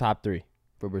 those are top 3.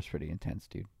 Woodward's pretty intense,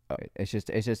 dude. It's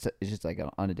just like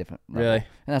on a different level. Really?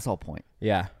 And that's the whole point.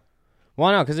 Yeah.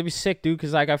 Well, no, because it'd be sick, dude.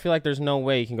 Because like I feel like there's no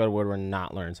way you can go to Woodward and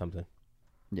not learn something.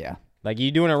 Yeah. Like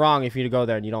you doing it wrong if you go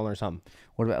there and you don't learn something.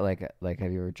 What about like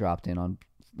have you ever dropped in on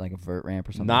like a vert ramp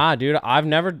or something? Nah, dude. I've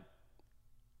never.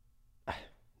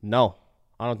 No,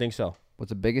 I don't think so. What's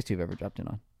the biggest you've ever dropped in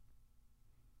on?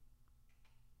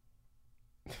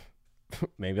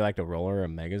 Maybe like the roller or a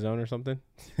mega zone or something.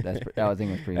 I think it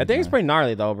was pretty. I think it's pretty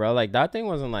gnarly though, bro. Like that thing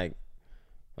wasn't like,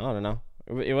 I don't know.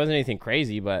 It wasn't anything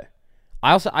crazy, but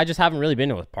I just haven't really been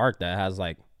to a park that has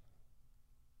like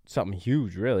something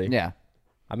huge, really. Yeah.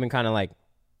 I've been kind of like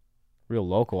real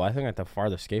local. I think like the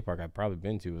farthest skate park I've probably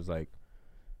been to was like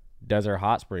Desert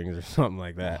Hot Springs or something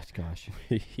like that. Oh, gosh.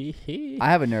 I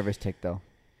have a nervous tick though.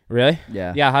 Really?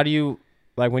 Yeah. Yeah. How do you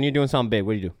like when you're doing something big?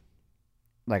 What do you do?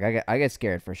 Like I get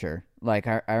scared for sure. Like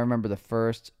I remember the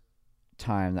first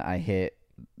time that I hit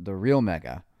the real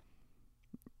mega,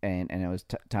 and it was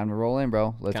time to roll in,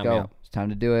 bro. Let's go. It's time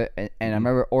to do it. And I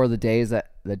remember, or the day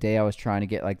I was trying to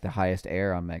get like the highest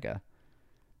air on mega,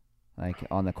 like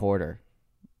on the quarter,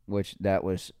 which that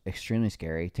was extremely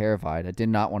scary, terrified. I did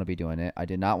not want to be doing it. I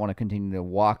did not want to continue to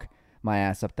walk my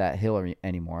ass up that hill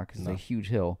anymore because it's a huge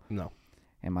hill. No.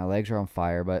 And my legs are on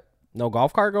fire, but. No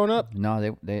golf cart going up?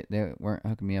 No, they weren't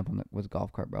hooking me up with a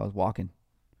golf cart, bro. I was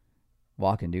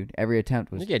walking, dude. Every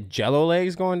attempt was. You get jello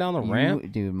legs going down the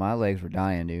ramp, dude. My legs were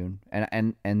dying, dude.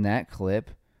 And that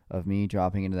clip of me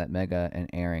dropping into that mega and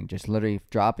airing, just literally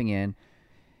dropping in,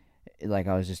 like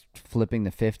I was just flipping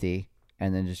the 50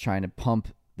 and then just trying to pump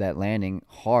that landing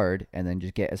hard and then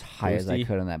just get as high as I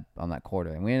could on that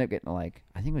quarter. And we ended up getting like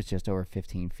I think it was just over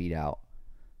 15 feet out,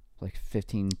 like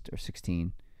 15 or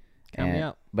 16. Count me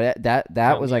out. But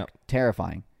that was like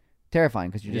terrifying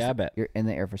because you're in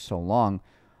the air for so long.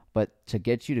 But to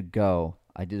get you to go,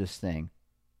 I do this thing,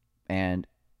 and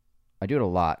I do it a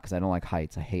lot because I don't like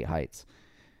heights. I hate heights.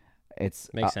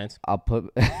 Makes sense. I'll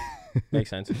put makes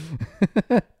sense.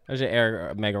 There's an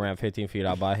air mega ramp 15 feet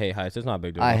out, but I hate heights. It's not a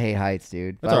big deal. I hate heights,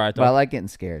 dude. That's all right though. But I like getting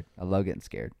scared. I love getting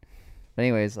scared. But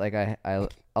anyways, like I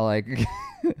like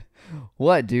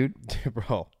what, dude?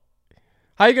 Bro.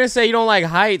 How you gonna say you don't like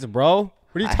heights, bro?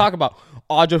 What are you talking about?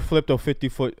 I just flipped a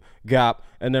 50-foot gap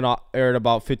and then I aired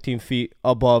about 15 feet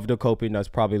above the coping. That's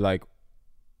probably like,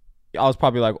 I was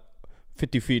probably like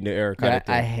 50 feet in the air kind of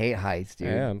thing. I hate heights, dude.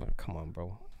 Yeah, but come on,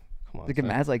 bro. Come on. Look at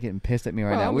Matt's like getting pissed at me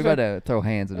right now. We better throw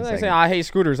hands in a second. I hate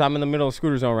scooters. I'm in the middle of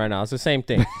scooter zone right now. It's the same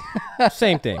thing.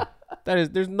 Same thing.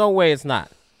 There's no way it's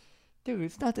not. Dude,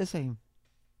 it's not the same.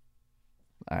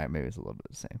 All right, maybe it's a little bit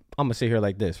the same. I'm gonna sit here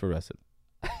like this for the rest of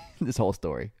this whole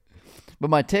story. But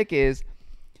my tick is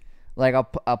like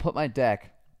I'll put my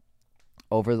deck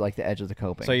over like the edge of the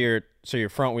coping. So your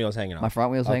front wheel's hanging off. My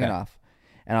front wheel's hanging off.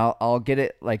 And I'll get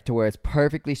it like to where it's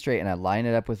perfectly straight and I line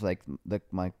it up with like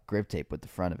my grip tape with the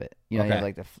front of it. You know, you have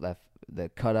like the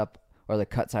cut up or the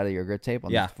cut side of your grip tape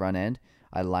on the front end.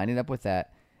 I line it up with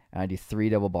that and I do 3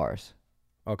 double bars.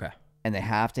 Okay. And they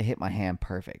have to hit my hand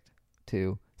perfect.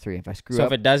 2, 3. If I screw up. So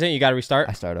if it doesn't, you got to restart?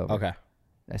 I start over. Okay.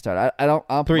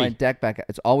 I'll put my deck back.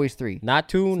 It's always 3. Not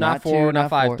 2, not 4, not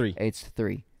 5, 3. It's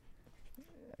 3.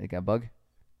 You got a bug?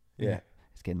 Yeah.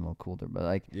 It's getting a little colder,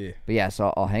 but yeah,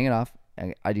 so I'll hang it off.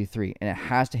 I do 3 and it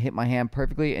has to hit my hand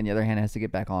perfectly and the other hand has to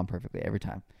get back on perfectly every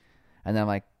time. And then I'm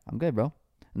like, I'm good, bro.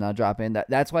 And I'll drop in.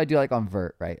 That's what I do like on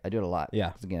vert, right? I do it a lot. Yeah.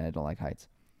 Because again, I don't like heights.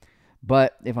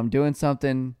 But if I'm doing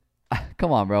something,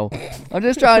 come on, bro. I'm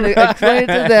just trying to explain it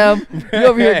to them. You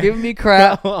over here giving me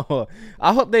crap. I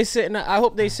hope they sitting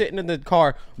in the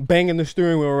car banging the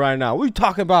steering wheel right now. What are you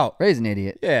talking about? Ray's an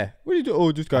idiot. Yeah. What do you do?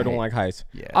 Oh, this guy don't like heights.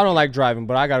 Yeah. I don't like driving,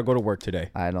 but I got to go to work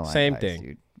today. I don't like Same heights, thing.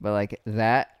 Dude. But like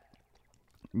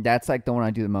that's like the one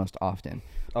I do the most often,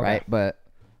 right? But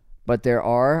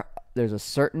there's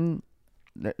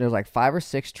like 5 or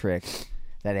 6 tricks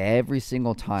that every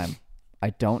single time,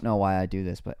 I don't know why I do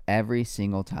this, but every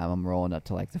single time I'm rolling up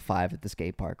to like the 5 at the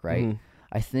skate park, right? Mm-hmm.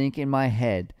 I think in my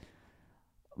head,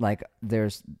 like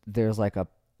there's like a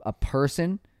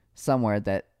person somewhere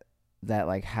that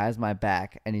like has my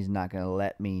back and he's not gonna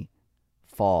let me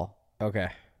fall. Okay.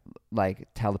 Like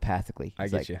telepathically. I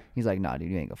get you. He's like, nah,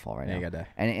 dude, you ain't gonna fall right now. You got that.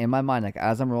 And in my mind, like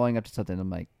as I'm rolling up to something, I'm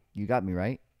like, you got me,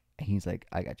 right? And he's like,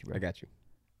 I got you, bro. I got you.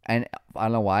 And I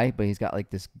don't know why, but he's got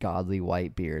like this godly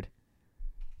white beard.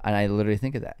 And I literally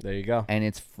think of that. There you go. And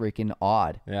it's freaking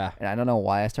odd. Yeah. And I don't know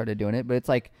why I started doing it, but it's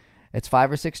like, it's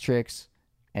 5 or 6 tricks.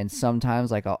 And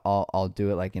sometimes like I'll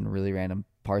do it like in really random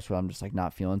parts where I'm just like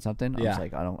not feeling something. I'm just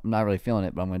like, I'm not really feeling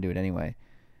it, but I'm going to do it anyway.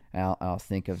 And I'll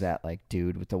think of that like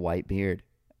dude with the white beard.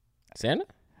 Santa?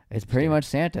 It's pretty much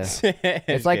Santa.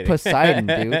 It's like Poseidon,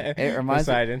 dude. It reminds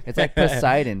me. It's like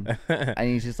Poseidon. And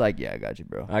he's just like, yeah, I got you,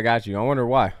 bro. I got you. I wonder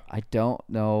why. I don't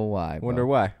know why. Wonder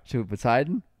why. Shoot,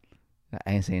 Poseidon?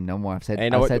 I ain't saying no more. I've said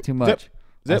too much.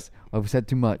 Zip. I've said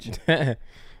too much.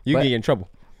 You get in trouble.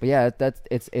 But yeah,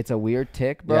 it's a weird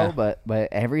tick, bro. Yeah. But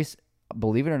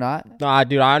believe it or not. Nah,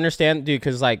 dude, I understand, dude,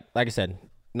 because like I said,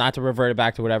 not to revert it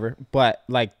back to whatever, but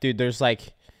like, dude, there's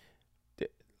like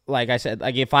I said,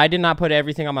 like if I did not put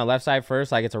everything on my left side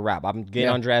first, like it's a wrap. I'm getting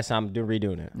undressed, I'm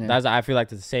redoing it. Yeah. I feel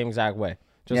like it's the same exact way.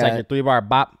 Just like your 3-bar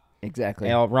bop. Exactly.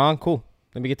 Hey, wrong, cool.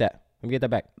 Let me get that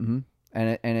back. Mm-hmm.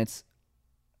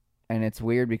 And it's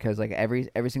weird because like every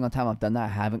single time I've done that,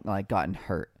 I haven't like gotten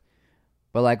hurt.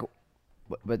 But like,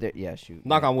 yeah, shoot.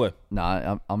 Knock on wood.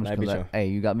 Nah, I'm just gonna hey,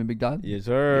 you got me, big dog? Yes,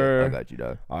 sir. Yeah,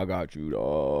 I got you,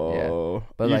 dog. Yeah.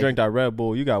 But you drink that Red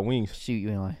Bull, you got wings. Shoot, you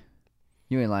ain't lying.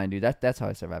 You ain't lying, dude. That's how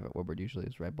I survive at Woodward usually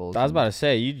is Red Bulls. I was about to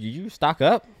say, you stock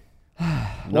up?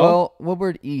 No? Well,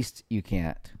 Woodward East, you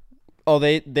can't. Oh,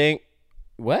 they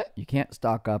what? You can't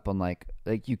stock up on like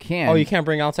you can. Oh, you can't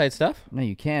bring outside stuff? No,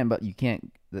 you can, but you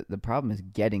can't. The problem is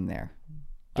getting there.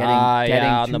 Getting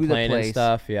on the plane and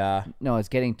stuff. Yeah. No, it's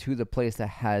getting to the place that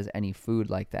has any food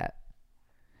like that.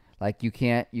 Like you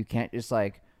can't just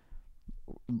like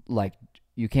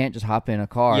you can't just hop in a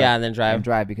car. Yeah, and then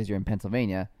drive because you're in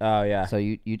Pennsylvania. Oh yeah. So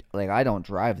you like I don't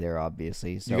drive there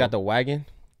obviously. So you got the wagon?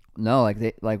 No,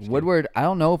 like Woodward. I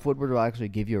don't know if Woodward will actually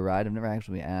give you a ride. I've never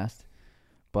actually asked,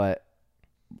 but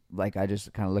like I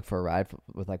just kind of look for a ride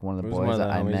with like one of the boys that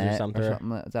I met or something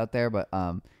that's out there. But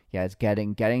yeah, it's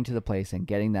getting to the place and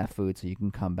getting that food so you can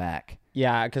come back.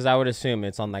 Yeah, because I would assume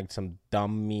it's on like some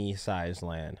dummy sized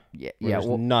land. Yeah, there's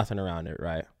nothing around it,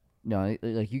 right? No,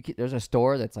 like there's a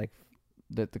store that's like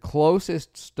the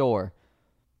closest store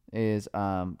is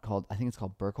called, I think it's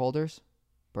called Burkes,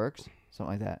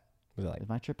 something like that. Am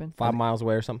I tripping? 5 miles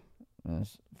away or something?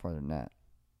 It's farther than that,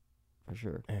 for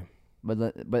sure. Damn.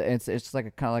 But it's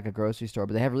like kind of like a grocery store,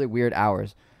 but they have really weird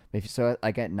hours.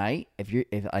 Like at night, if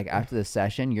like after the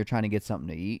session you're trying to get something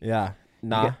to eat, yeah,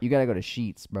 you gotta go to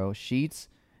Sheetz, bro. Sheetz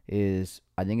is,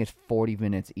 I think it's 40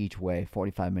 minutes each way,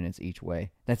 45 minutes each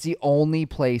way. That's the only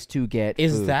place to get food.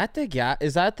 Is that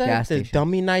the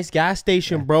dummy nice gas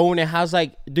station, bro? And it has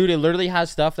like, dude, it literally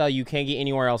has stuff that you can't get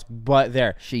anywhere else but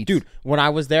there. Sheetz. Dude, when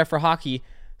I was there for hockey,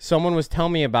 someone was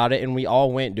telling me about it and we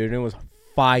all went, dude, and it was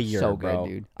fire, so bro. Good,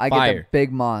 dude. I get the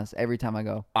big Moss every time I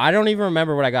go. I don't even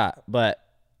remember what I got, but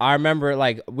I remember,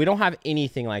 like, we don't have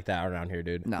anything like that around here,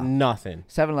 dude. No. Nothing.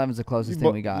 7-Eleven's the closest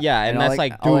thing we got. Yeah, and that's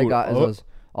like, dude.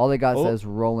 All they got says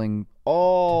rolling.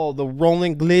 Oh, the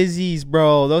rolling glizzies,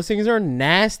 bro. Those things are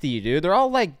nasty, dude. They're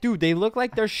all like, dude, they look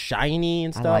like they're shiny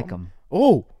and stuff. I like them.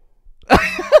 Oh.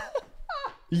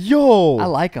 Yo. I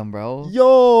like them, bro.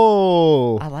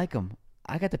 Yo. I like them.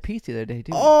 I got the pizza the other day,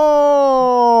 too.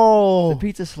 Oh. The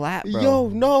pizza slap, bro. Yo,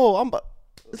 no. I'm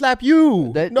slap you.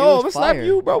 I'm gonna slap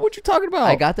you, bro. What you talking about?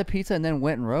 I got the pizza and then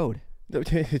went and rode.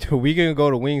 We gonna go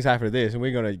to Wings after this, and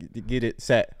we're gonna get it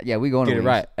set. Yeah, we going to Wings. Get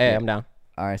it right. Hey, I'm down.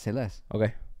 All right, say less.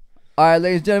 Okay. All right,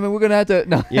 ladies and gentlemen, we're gonna have to.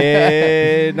 No.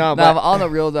 Yeah, no. But on the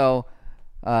real though.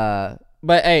 But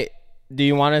hey, do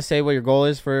you want to say what your goal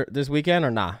is for this weekend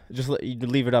or not? Just you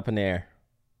leave it up in the air.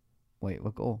 Wait,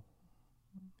 what goal?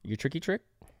 Your tricky trick?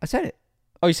 I said it.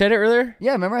 Oh, you said it earlier?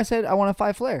 Yeah, remember I said I want a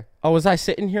 5 flare. Oh, was I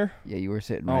sitting here? Yeah, you were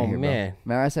sitting right here, man. Bro.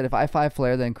 Remember I said if I 5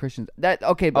 flare, then Christian's that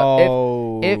okay. But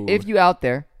if you out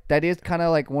there, that is kind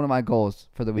of like one of my goals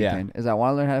for the weekend. Is I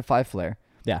want to learn how to 5 flare.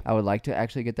 Yeah, I would like to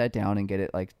actually get that down and get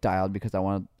it like dialed because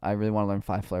I really want to learn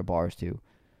 5 flare bars too.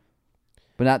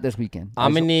 But not this weekend. I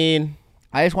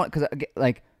just want because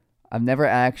like I've never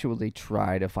actually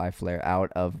tried a 5 flare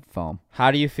out of foam.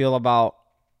 How do you feel about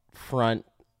front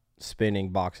spinning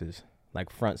boxes? Like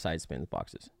front side spins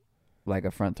boxes. Like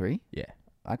a front 3? Yeah.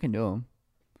 I can do them.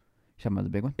 You talking about the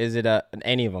big one? Is it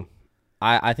any of them?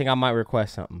 I think I might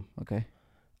request something. Okay.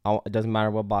 It doesn't matter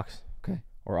what box. Okay.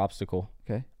 Or obstacle.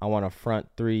 Okay. I want a front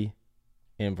 3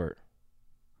 invert.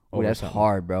 Oh, that's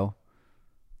hard, bro.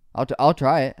 I'll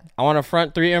try it. I want a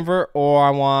front 3 invert, or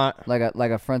I want like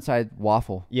a front side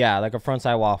waffle. Yeah, like a front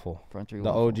side waffle. Front 3 the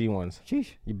waffle. OG ones.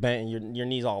 Sheesh. You bent your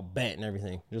knees all bent and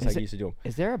everything, just like you used to do them.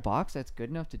 Is there a box that's good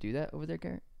enough to do that over there,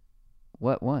 Garrett?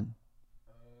 What one?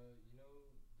 You know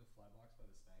the fly box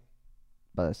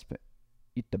by the Stang?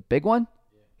 The big one?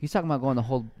 Yeah. He's talking about going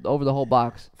over the whole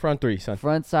box. Front 3, son.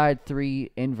 Front side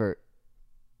 3 invert.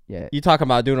 Yeah. You talking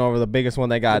about doing over the biggest one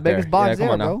they got there? The biggest box yeah, come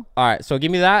there, on now. bro. All right, so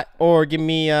give me that, or give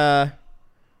me a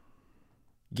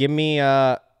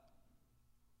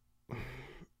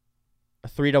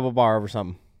 3 double bar over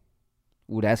something.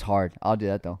 Ooh, that's hard. I'll do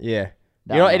that though. Yeah.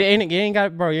 You know, it ain't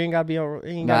got, bro. You ain't got to be over.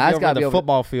 You ain't got to be over the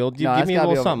football field. You give me a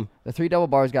little something. The 3 double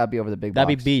bars got to be over the big box.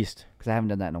 That'd be beast. Because I haven't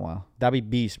done that in a while. That'd be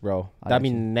beast, bro. That'd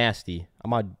be nasty.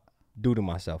 I'm gonna do to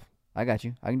myself. I got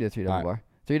you. I can do a 3 double bar.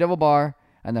 3 double bar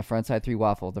and the front side 3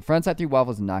 waffle. The front side 3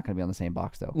 waffle is not going to be on the same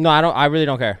box though. No, I don't. I really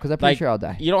don't care. Because I'm pretty sure I'll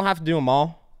die. You don't have to do them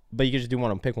all, but you can just do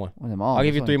one of them. Pick one. One of them all. I'll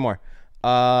give you 3 more.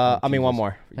 I mean one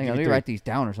more. Hang on, let me write these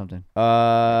down or something.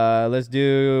 Let's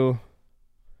do.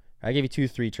 I gave you 2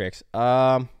 3 tricks.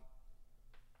 Go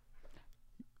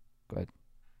ahead.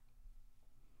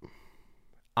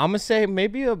 I'm gonna say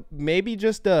maybe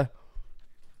just a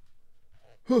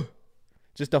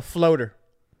floater.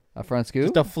 A front scoop?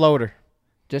 Just a floater.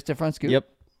 Just a front scoop? Yep.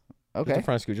 Okay. Just a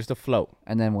front scoop, just a float.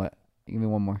 And then what? Give me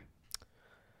one more.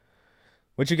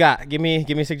 What you got? Give me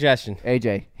a suggestion.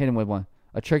 AJ, hit him with one.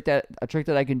 A trick that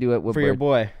I can do at Woodward for your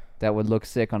boy. That would look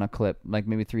sick on a clip, like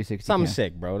maybe 360. Something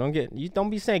sick, bro. Don't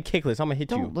be saying kickless. I'm gonna hit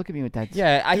you. Don't look at me with that.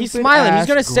 Yeah, he's smiling. He's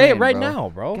gonna say it right now,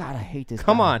 bro. God, I hate this.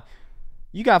 Come on,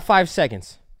 you got 5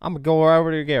 seconds. I'm gonna go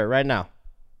over to Garrett right now.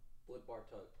 Flip bar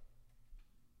tuck.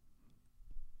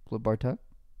 Flip bar tuck.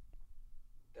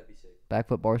 That'd be sick. Back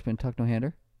flip bar spin tuck no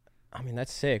hander. I mean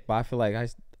that's sick, but I feel like I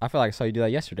saw you do that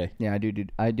yesterday. Yeah, I do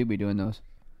be doing those.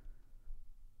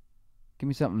 Give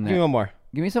me something. Give me one more.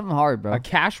 Give me something hard, bro. A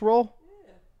cash roll.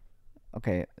 Yeah.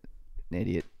 Okay, an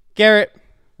idiot. Garrett,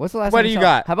 what's the last? What do you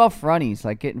got? How about fronties?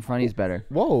 Like getting fronties better.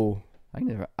 Whoa. I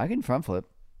can front flip.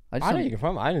 I know you can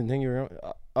front. I didn't think you were.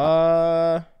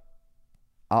 I'll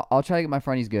try to get my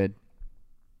fronties good.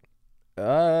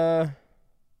 Double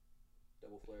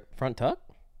flare. Front tuck.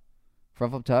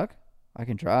 Front flip tuck. I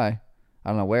can try. I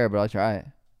don't know where, but I'll try it.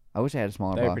 I wish I had a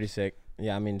smaller box. They're pretty sick.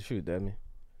 Yeah, I mean, shoot,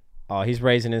 oh, he's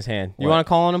raising his hand. You want to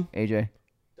call on him? AJ.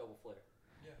 Double flare.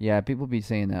 Yeah, people be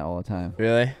saying that all the time.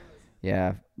 Really?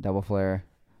 Yeah, double flare.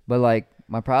 But like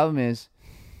my problem is,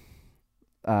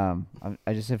 I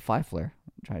just said 5 flare.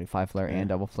 Try to do 5 flare and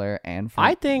double flare and.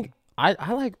 I think I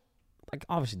like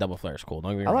obviously double flare is cool.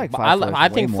 Don't get me wrong. I like 5 flare. I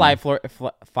think 5 flare.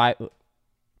 5 flare.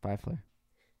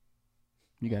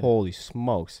 You got Holy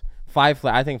smokes. 5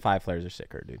 flare. I think 5 flares are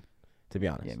sicker, dude. To be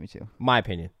honest. Yeah, me too. My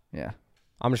opinion. Yeah.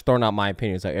 I'm just throwing out my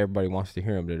opinions. Like everybody wants to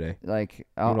hear them today. Like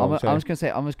I'm just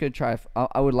gonna try.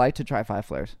 I would like to try 5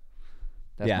 flares.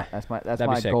 That's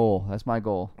my goal. That's my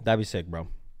goal. That'd be sick, bro.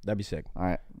 That'd be sick. All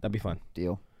right. That'd be fun.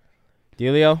 Deal.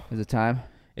 Dealio. Is it time?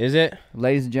 Is it?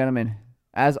 Ladies and gentlemen,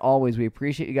 as always, we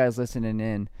appreciate you guys listening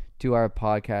in to our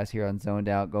podcast here on Zoned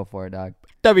Out. Go for it, dog.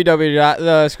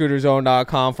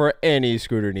 www.thescooterzone.com for any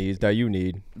scooter needs that you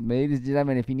need. Ladies and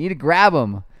gentlemen, if you need to grab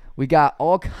them, we got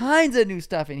all kinds of new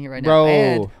stuff in here right now. Bro.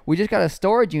 And we just got a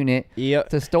storage unit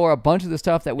to store a bunch of the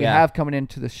stuff that we have coming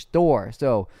into the store.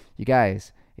 So, you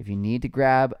guys, if you need to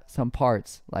grab some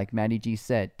parts, like Matty G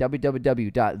said,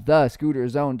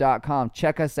 www.thescooterzone.com.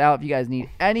 Check us out if you guys need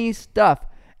any stuff,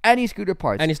 any scooter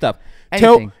parts. Any stuff.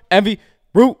 Anything. Tilt, envy,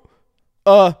 root,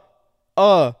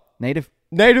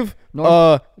 Native,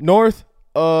 north,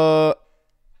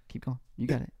 keep going. You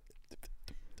got it.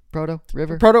 Proto,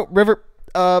 river,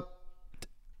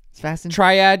 Fasten,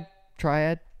 triad,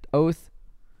 oath.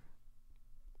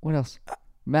 What else?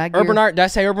 Mag gear. urban art. Did I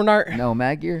say urban art? No,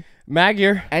 mag gear.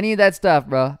 Any of that stuff,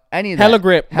 bro. Any of that. Hella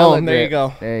grip. Boom. There you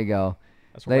go. There you go.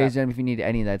 Ladies and gentlemen, if you need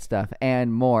any of that stuff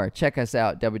and more, check us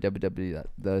out,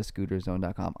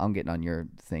 www.thescooterzone.com. I'm getting on your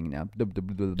thing now.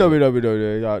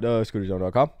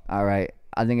 www.thescooterzone.com. All right.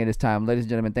 I think it is time. Ladies and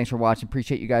gentlemen, thanks for watching.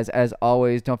 Appreciate you guys as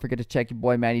always. Don't forget to check your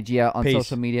boy Matty G out on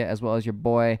social media as well as your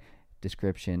boy.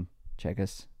 Description. Check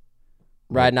us.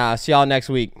 Right now. See y'all next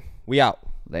week. We out.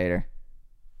 Later.